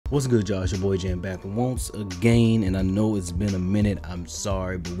What's good, y'all? It's your boy Jam back once again, and I know it's been a minute. I'm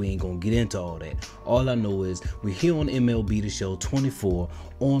sorry, but we ain't gonna get into all that. All I know is we're here on MLB The Show 24,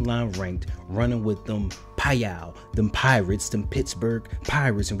 online ranked, running with them them Pirates, them Pittsburgh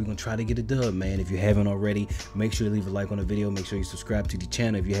Pirates, and we're gonna try to get a dub, man. If you haven't already, make sure to leave a like on the video. Make sure you subscribe to the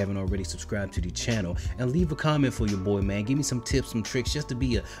channel if you haven't already subscribed to the channel, and leave a comment for your boy, man. Give me some tips, some tricks, just to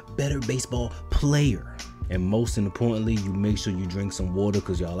be a better baseball player. And most importantly, you make sure you drink some water,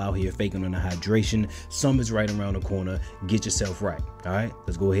 because y'all out here faking on the hydration. Summer's right around the corner. Get yourself right. All right,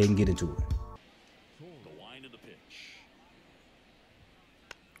 let's go ahead and get into it.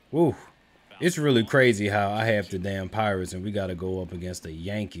 Woo. It's really crazy how I have the damn Pirates and we got to go up against the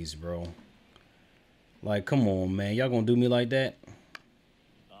Yankees, bro. Like, come on, man. Y'all going to do me like that?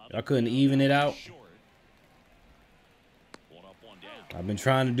 I couldn't even it out. I've been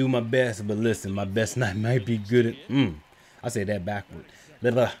trying to do my best, but listen, my best night might be good at, I said that backwards.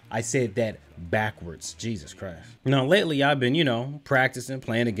 I said that backwards. Jesus Christ. Now, lately, I've been, you know, practicing,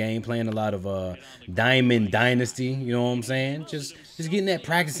 playing the game, playing a lot of Diamond Dynasty, you know what I'm saying? Just getting that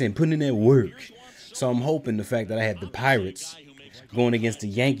practicing, putting in that work. So I'm hoping the fact that I had the Pirates going against the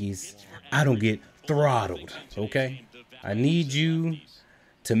Yankees, I don't get throttled, okay? I need you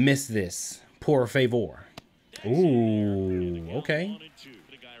to miss this. Por favor. Ooh, okay.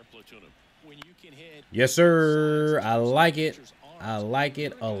 Yes, sir. I like it. I like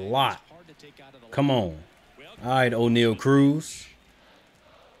it a lot. Come on. All right, O'Neal Cruz.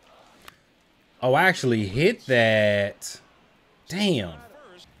 Oh, I actually hit that. Damn.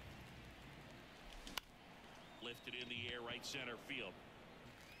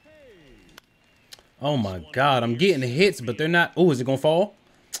 Oh, my God. I'm getting hits, but they're not. Oh, is it going to fall?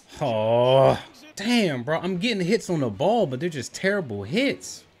 Oh, damn, bro. I'm getting hits on the ball, but they're just terrible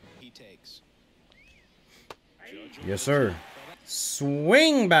hits. Yes, sir.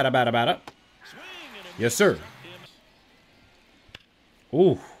 Swing, bada, bada, bada. Yes, sir.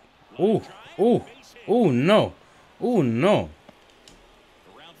 Ooh, ooh, ooh, ooh, no. Ooh, no.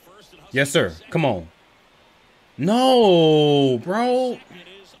 Yes, sir. Come on. No, bro.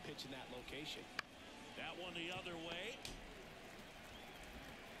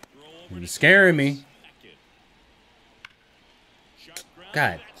 You're scaring me.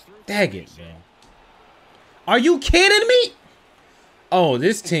 God dang it, bro. Are you kidding me? Oh,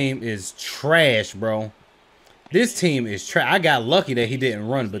 this team is trash, bro. This team is trash. I got lucky that he didn't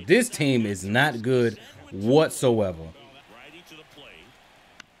run, but this team is not good whatsoever.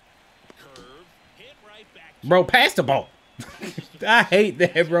 Bro, pass the ball. I hate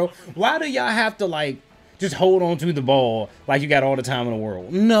that, bro. Why do y'all have to, like, just hold on to the ball like you got all the time in the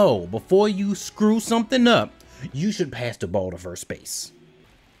world? No, before you screw something up, you should pass the ball to first base.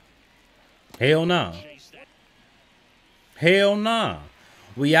 Hell nah. Hell nah.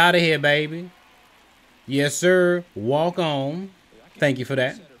 We out of here, baby. Yes, sir. Walk on. Thank you for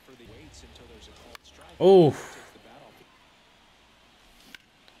that. Oh.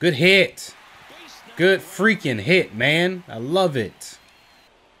 Good hit. Good freaking hit, man. I love it.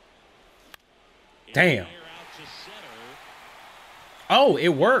 Damn. Oh, it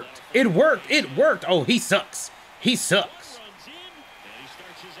worked. It worked. It worked. Oh, he sucks. He sucks.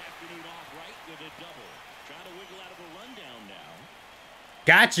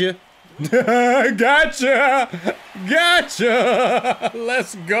 Gotcha. Gotcha. Gotcha.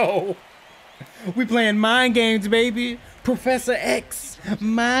 Let's go. We playing mind games, baby. Professor X.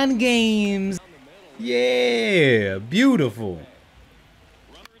 Mind games. Yeah. Beautiful.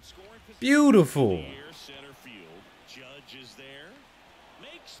 Beautiful.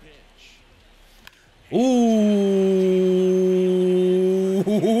 Ooh.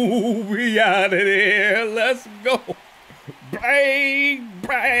 We out of here. Let's go. Bang,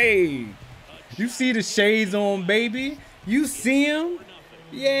 bang. You see the shades on, baby? You see him?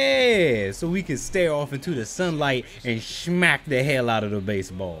 Yeah. So we can stare off into the sunlight and smack the hell out of the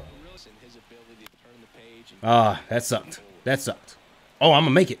baseball. Ah, that sucked. That sucked. Oh, I'm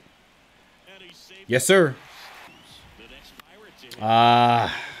going to make it. Yes, sir.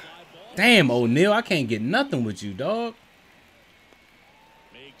 Damn, O'Neal. I can't get nothing with you, dog.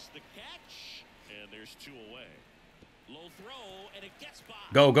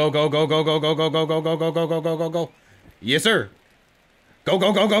 Go, go, go, go, go, go, go, go, go, go, go, go, go, go, go, go, go. Yes, sir. Go,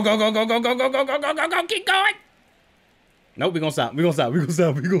 go, go, go, go, go, go, go, go, go, go, go, go, go, go. Keep going. Nope, we're gonna stop. We're gonna stop. We're gonna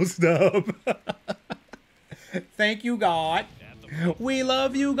stop. We're gonna stop. Thank you, God. We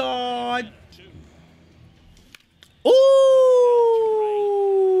love you, God. Ooh.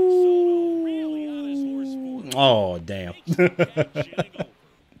 Oh, damn.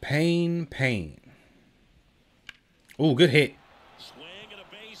 Pain. Ooh, good hit.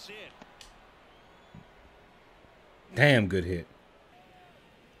 Damn good hit.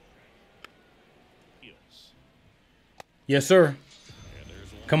 Yes, sir.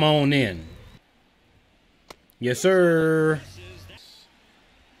 Come on in. Yes, sir.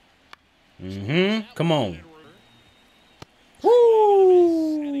 Come on.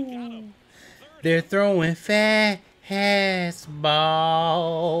 Woo! They're throwing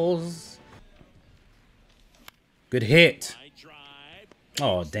fastballs. Good hit.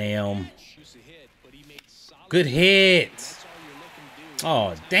 Oh, damn. Good hit.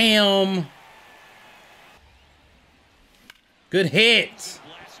 Oh, damn. Good hit.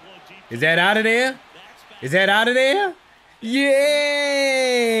 Is that out of there? Is that out of there?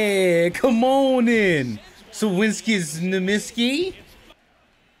 Yeah. Come on in. Sawinski's Namiski.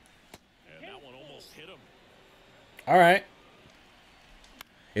 All right.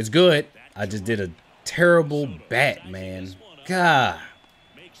 It's good. I just did a terrible bat, man. God.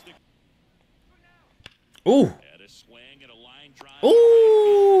 Ooh.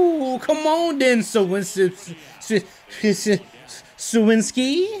 Ooh. Come on then, Sawinski.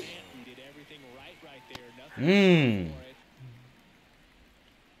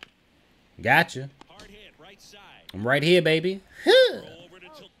 Gotcha. I'm right here, baby.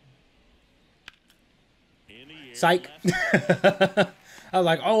 Psych. I was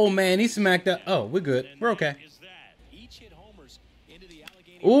like, oh man, he smacked up. Oh, we're good. We're okay.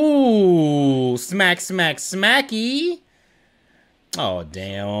 Ooh, smack, smack, smacky. Oh,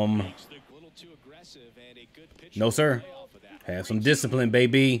 damn. No, sir. Have some discipline,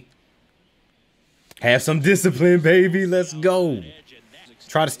 baby. Have some discipline, baby. Let's go.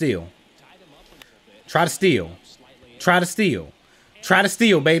 Try to steal. Try to steal. Try to steal. Try to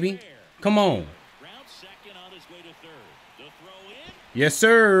steal, baby. Come on. Yes,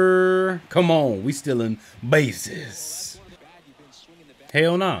 sir. Come on. We stealing bases.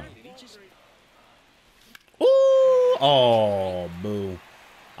 Hell no. Ooh. Oh, boo.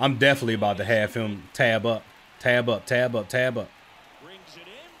 I'm definitely about to have him tab up. Tab up, tab up, tab up.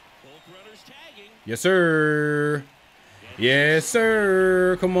 Yes, sir. Yes,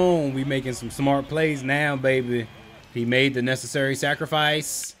 sir. Come on. We making some smart plays now, baby. He made the necessary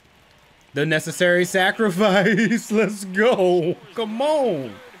sacrifice. The necessary sacrifice. Let's go. Come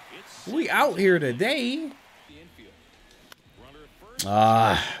on. We out here today.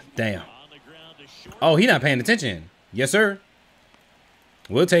 Ah, damn. Oh, he not paying attention. Yes, sir.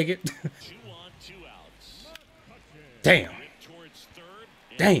 We'll take it. Damn.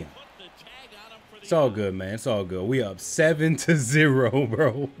 Damn. It's all good, man. It's all good. We up 7-0,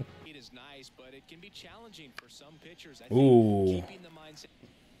 bro. Ooh.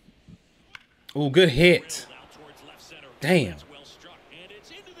 Ooh, good hit. Damn.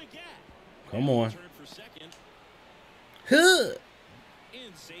 Come on. Huh.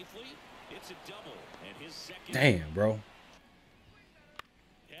 Damn, bro.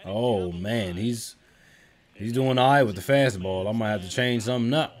 Oh man, he's doing all right with the fastball. I might have to change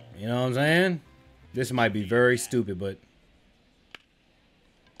something up. You know what I'm saying? This might be very stupid, but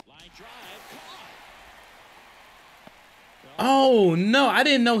oh no, I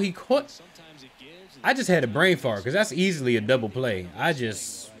didn't know he caught. I just had a brain fart because that's easily a double play. I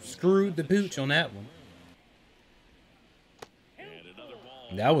just screwed the pooch on that one.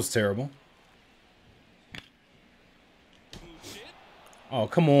 That was terrible. Oh,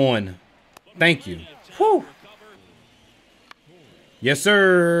 come on. Thank you. Whew. Yes,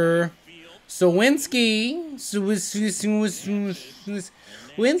 sir. Sawinski. Sawinski.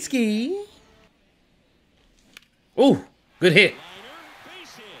 Ooh, good hit.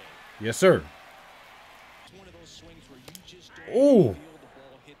 Yes, sir. Ooh.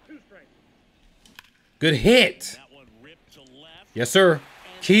 Good hit. Yes, sir.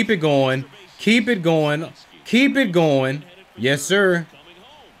 Keep it going. Keep it going. Keep it going. Yes, sir.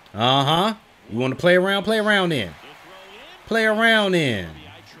 Uh-huh. You want to play around? Play around then. Play around then.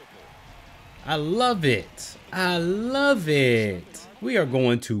 I love it. I love it. We are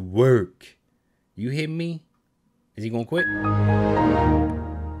going to work. You hit me? Is he going to quit?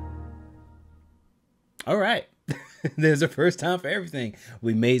 All right. There's a first time for everything.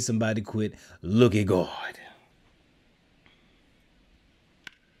 We made somebody quit. Look at God.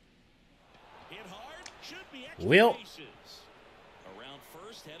 Well. Around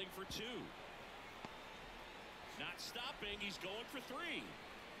first, heading for two. Not stopping. He's going for three.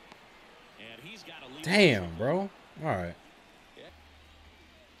 And he's got a lead. Damn, bro. All right.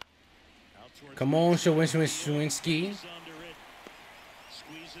 Come on, Sawinski.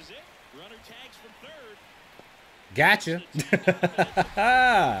 Squeezes it. Runner tags from third. Gotcha.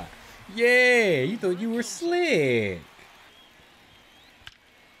 Yeah, you thought you were slick.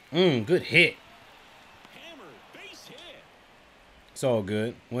 Good hit. Hammer, base hit. It's all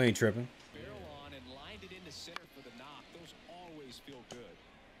good. We ain't tripping. Barrel on and lined it into center for the knock. Those always feel good.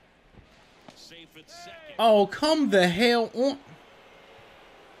 Safe at second. Oh, come the hell on.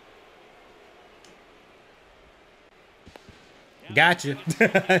 Gotcha.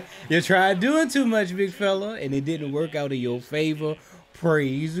 You tried doing too much, big fella, and it didn't work out in your favor.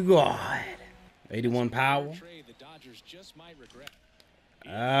 Praise God. 81 power. Trade the Dodgers just might regret.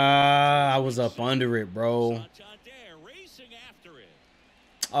 I was up under it, bro. Santander racing after it.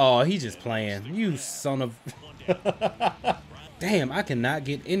 Oh, he just playing. You son of... Damn, I cannot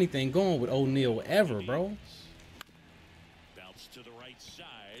get anything going with O'Neal ever, bro. Bounce to the right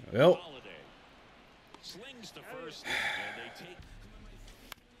side. Well. Holiday slings to first, and they take.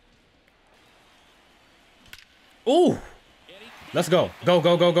 Ooh. Let's go. Go,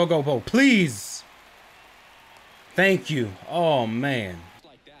 go, go, go, go, go. Please. Thank you. Oh, man.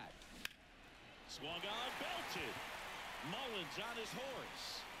 Like that. Swung on, belted. Mullins on his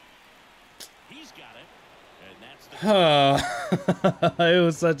horse. He's got it, and that's the. It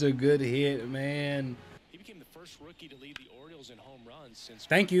was such a good hit, man. He became the first rookie to lead the Orioles in home runs since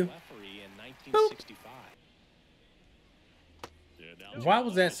Thank you. referee in 1965. Why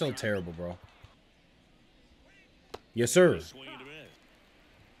was that so terrible, bro? Yes, sir. Swing and a miss.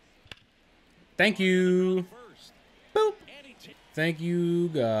 Thank you. First. Boop. And he takes. Thank you,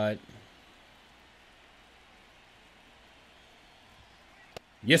 God.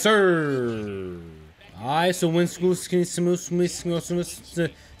 Yes, sir. All right, so when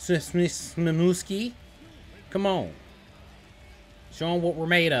Sminuski, come on. Show them what we're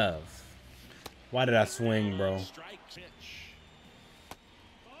made of. Why did I swing, bro? Strike pitch.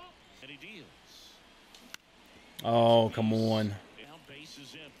 And he deals. Oh, come on. Down base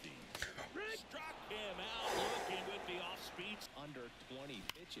is empty. Struck him out looking with the off speed. Under 20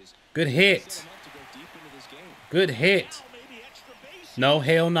 pitches. Good hit. Set him up to go deep into this game. Good hit. Now maybe extra base. No,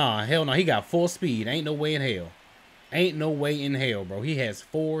 hell nah. Hell no. He got 4 speed. Ain't no way in hell. Ain't no way in hell, bro. He has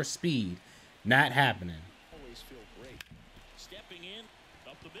 4 speed. Not happening. Always feel great. Stepping in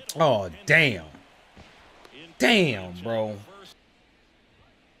up the middle. Oh, And damn. in Damn, first. bro.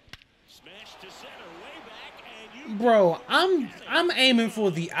 Smash to center, way back, and you Bro, I'm aiming for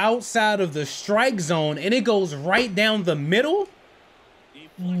the outside of the strike zone, and it goes right down the middle?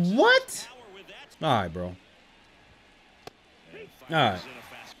 What? power with that. All right, bro. And All right. fires in a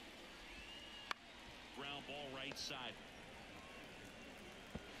fast ground ball right side.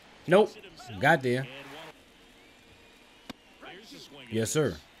 Nope. Got there. And here's the swing. Yes,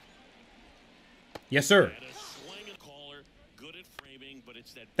 sir. Yes, sir. And a swing and caller, good at framing, but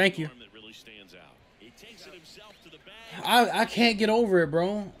it's that Thank big you. arm that really stands out. He takes it himself to the bag. I can't get over it,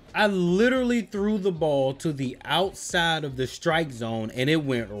 bro. I literally threw the ball to the outside of the strike zone, and it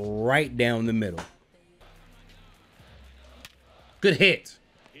went right down the middle. Good hit.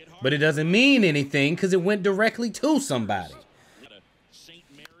 But it doesn't mean anything because it went directly to somebody. At a St.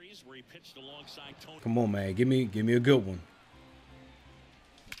 Mary's where he pitched alongside Tony. Come on, man. Give me a good one.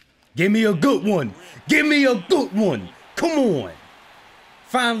 Give me a good one. Give me a good one. Come on.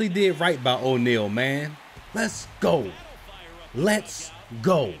 Finally did right by O'Neal, man. Let's go. Let's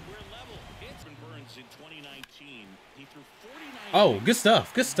go. We're level. Pittsburgh Burns in 2019. He threw 49 Oh, good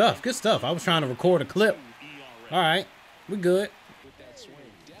stuff. Good stuff. Good stuff. I was trying to record a clip. ERA. All right. We good. With that swing,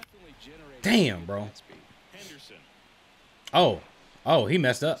 definitely generated Damn, bro. speed. Henderson. Oh, he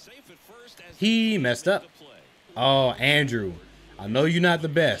messed up. Safe at first as He messed up. the play. Oh, Andrew. I know you're not the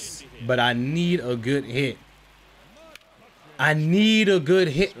best, but I need a good hit. I need a good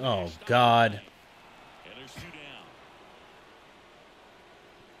hit. Oh, God. And there's 2 down.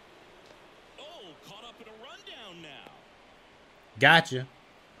 Oh, caught up in a rundown now. Gotcha.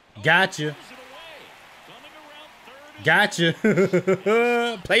 Gotcha. Throws it away. Coming around third.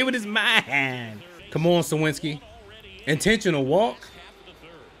 Gotcha. Play with his mind. Come on, Sawinski. Intentional walk. Half of the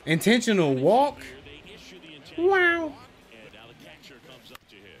third. Intentional walk. Here they issue the intention. Wow. And now the catcher comes up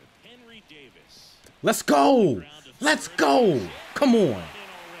to him. Henry Davis. Let's go. Let's go. Come on.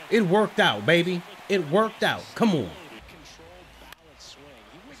 It worked out, baby. It worked out. Come on. Controlled balance swing.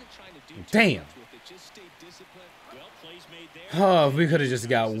 He wasn't trying to do too Damn. much with it. Just stay disciplined. Well, plays made there. Oh, if we could have just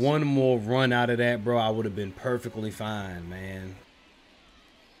got one more run out of that, bro, I would have been perfectly fine, man.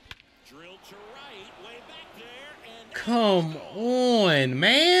 Drilled to right. Way back there. And Come on,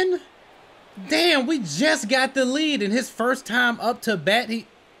 man. Damn, we just got the lead in his first time up to bat. a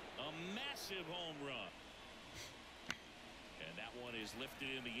massive home run. And that one is lifted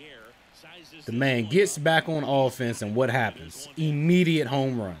in the air. Sizes The this man one gets up. back on offense, and what happens? Immediate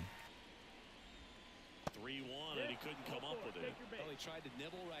home run. 3-1, and he couldn't come up with it. Well, he tried to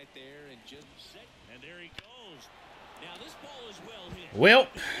nibble right right there and just And there he goes. Now this ball is well hit. Well,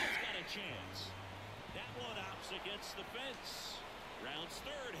 This one's got a chance. That one opts against the fence. Rounds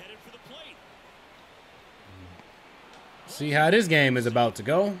third, headed for the plate. see how this game is about to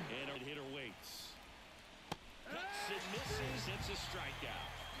go. And our hitter waits. Cuts and misses. It's a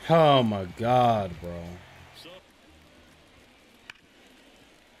strikeout. Oh my God, bro. So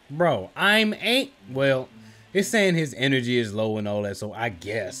Bro, well, it's saying his energy is low and all that, so I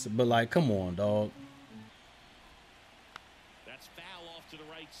guess. But like, come on, dog. that's foul off to the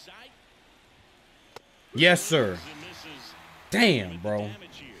right side. Yes, sir. And misses. Damn, bro. Damage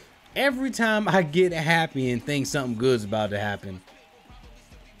here. Every time I get happy and think something good's about to happen,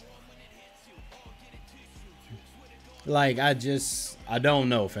 like, I don't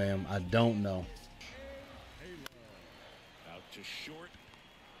know, fam. I don't know. Out to short.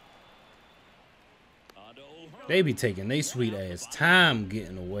 Onto O'Hearn. They be taking they sweet ass time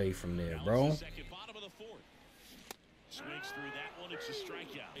getting away from there, Now bro. it's the second, bottom of the fourth. Swings through that one. It's a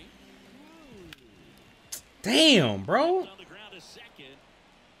strikeout. Damn, bro. On the ground is second.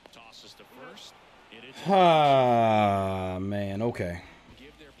 Tosses to first. And it's Ah, man. Okay.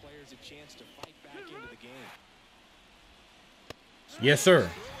 give their players a chance to fight back into the game. Yes, sir.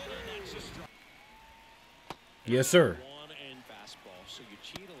 that's a strike. Yes, sir. One and fastball, so you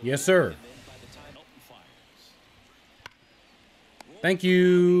cheat a little Yes, bit, sir. and then by the time Elton fires. Thank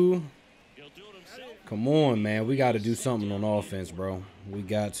you. He'll do it himself. Come on, man. We got to do something on offense, bro. We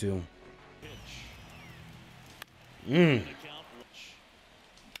got to. Pitch. Mm. And a count.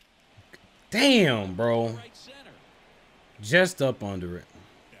 Damn, bro. Right center. Just up under it.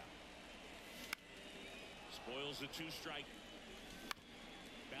 Spoils the two strike.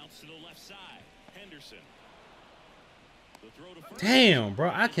 Bounce to the left side. Henderson. The throw to first. Damn,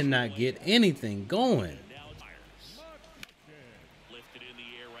 bro. I cannot get anything going. Now it fires. Lifted in the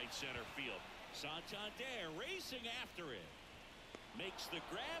air, right center field. Santander racing after it. Makes the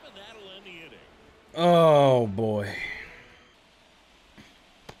grab, and that'll end the inning. Oh, boy.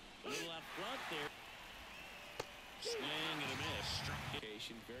 A little out front there. Swing and a miss.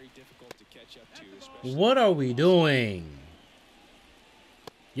 location, very difficult to catch up to, especially. What are we doing?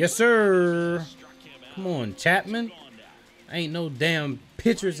 Yes, sir. Struck him out. Come on, Chapman. Gone now. Ain't no damn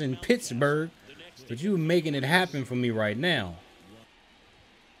pitchers in Pittsburgh, but you making it happen for me right now.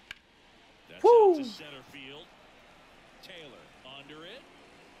 That's Woo. out to center field. Taylor under it.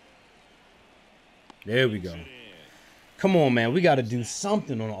 There we go. It in. Come on, man. We got to do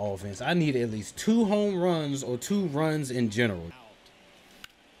something on the offense. I need at least 2 home runs or 2 runs in general. Out.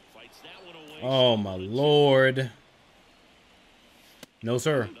 Fights that one away. Oh, my Lord. No,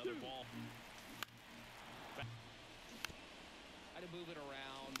 sir. Another ball. Try to move it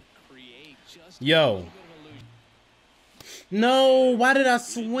around, create just Yo. a little bit of illusion. No, why did I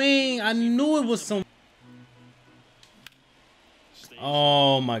swing? I knew it was some.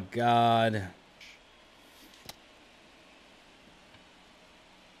 Oh, my God.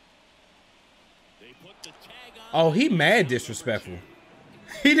 They put the tag on. Oh, he mad disrespectful.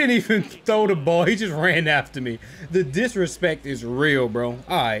 He didn't even throw the ball. He just ran after me. The disrespect is real, bro.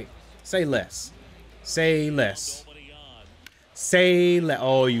 All right. Say less. Say less. Nobody on. Say less.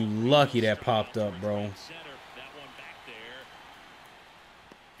 Oh, you lucky that popped up, bro. Center. That one back there.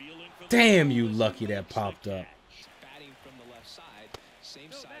 Feeling for the Damn, you ball. lucky that popped up. Batting from the left side,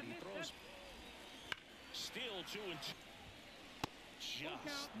 same side he throws. Still 2-2.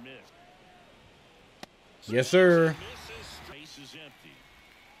 Just missed. Yes, sir. Misses. Space is empty.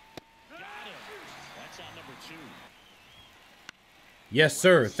 Got him. That's on number 2. Yes,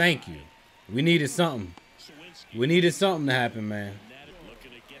 sir. Thank you. We needed something. Sawinski. We needed something to happen, man.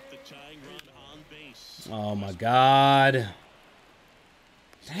 Looking to get the tying run on base. Oh, my God.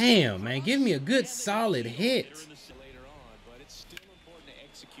 Damn, man. Give me a good, solid hit. Later on, but it's still important to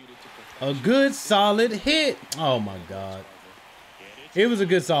execute it to A perfection. good, solid hit. Oh, my God. It was a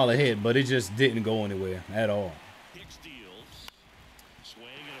good, solid hit, but it just didn't go anywhere at all. Hicks deals. Swing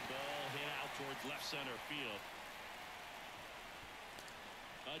and a ball hit out towards left center field.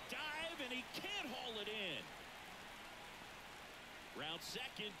 A dive and he can't haul it in. Round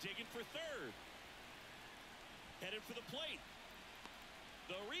second, digging for third. Headed for the plate.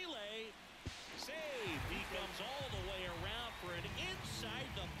 The relay. Save. He comes all the way around for an inside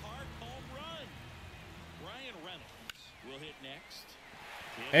the park home run. Ryan Reynolds will hit next.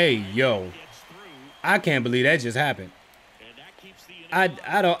 Hey, yo. Gets through, I can't believe that just happened. and that keeps the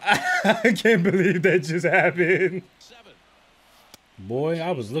inning I can't believe that just happened. 7. Boy,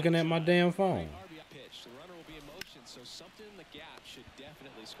 I was looking at my damn phone. RBI pitch. The runner will be in motion, so something in the gap should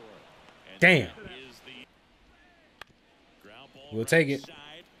definitely score. And Damn. that is the ground ball We'll right take it. side.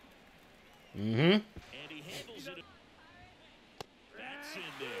 Mm-hmm. And he handles it. That's in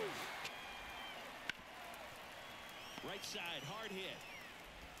there. Right side, hard hit.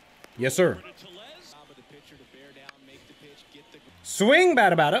 Yes, sir. Over to Tellez. Job of the pitcher to bear down, make the pitch, get the Swing,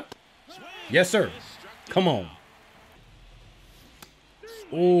 bada. Swing. Yes, sir. Struck him Come on. out.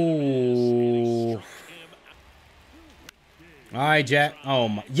 Ooh. Struck him out. All right, Jack. Oh,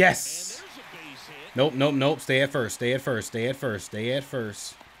 my. And Yes. there's a base hit. Nope. Stay at first. Stay at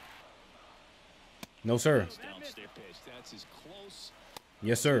first. No, sir. downstairs pitch. That's as close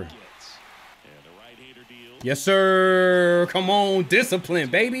Yes, sir. as it gets. And the right-hander deals. Yes, sir. Come on. Discipline,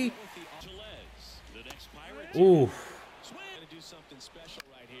 baby. Tellez, the next Pirate. Ooh. Swing. Gonna do something special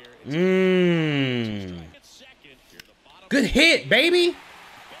right here. It's Strike at second. Here, the bottom Good hit, baby. base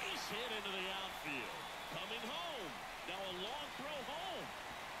hit into the outfield. Coming home. Now a long throw home.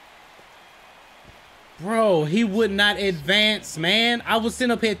 Bro, he would not advance, man. I was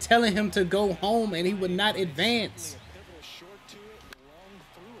sitting up here telling him to go home, and he would not advance. pivotal short to it, long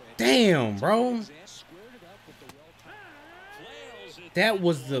through it. Damn, bro. Squared it up with the well-timed. Flails it. That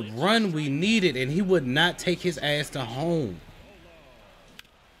was the run we needed, and he would not take his ass to home.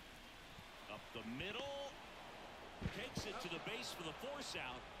 Up the middle. Takes it to the base for the force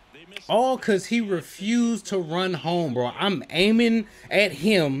out. They miss All because he refused to run home, bro. I'm aiming at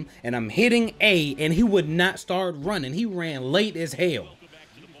him, and I'm hitting A, and he would not start running. He ran late as hell.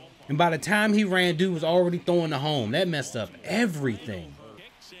 back to the ballpark. And by the time he ran, dude was already throwing the home. That messed up everything.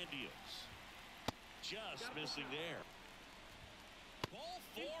 Kicks and deals. Just missing there. Ball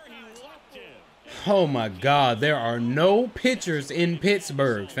four, he walked him. Oh, my God. There are no pitchers in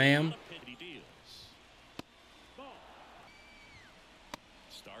Pittsburgh, fam. He deals.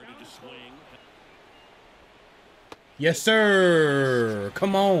 Started to swing. Yes, sir.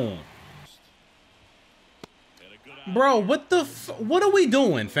 Come on. And a good eye. Bro, what are we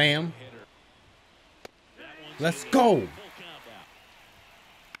doing, fam? That one's Let's in go. full count out.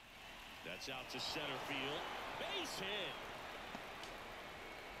 That's out to center field. Base hit.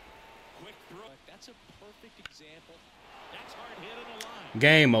 Quick throw. That's a perfect example. That's hard hit in the line.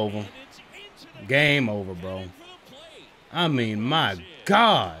 Game over. And it's into the Game over, bro. headed for the plate. I mean, my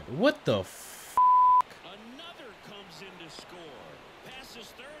God. What the f? Another comes in to score. Passes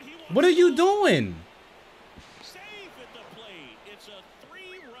third. He wants What are you to doing? save at the plate. It's a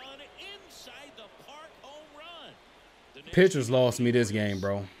 3-run inside the park home run. The next Pitchers lost me this game,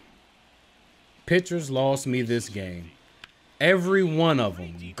 bro. Pitchers lost me this game. Every one of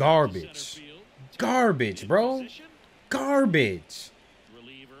them. Garbage. Garbage, bro. position. Garbage.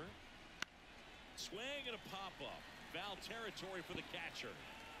 Reliever. Swing and a pop-up. Foul territory for the catcher.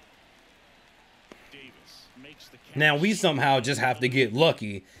 Davis makes the catch. Now, we somehow just have to get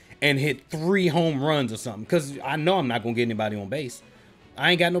lucky and hit 3 home runs or something. Because I know I'm not going to get anybody on base.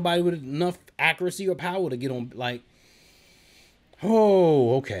 I ain't got nobody with enough accuracy or power to get on, like...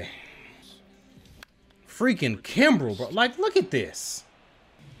 Oh, okay. Freaking Kimbrel, bro. Like, look at this.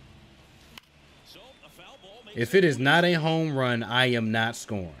 So, a foul ball makes If it is not a home run, I am not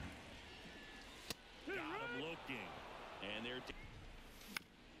scoring. got him looking. And they're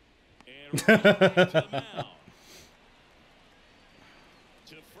and right to the mound.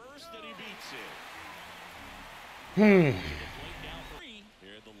 To first, and he beats it. The plate now 3.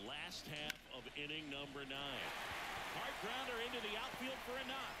 Here the last half of inning number 9. Hard grounder into the outfield for a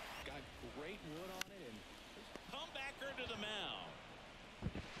knock. Got great wood on it, and Comebacker to the mound.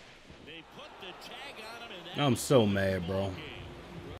 They put the tag on him, and that I'm was so the mad, ball bro. game.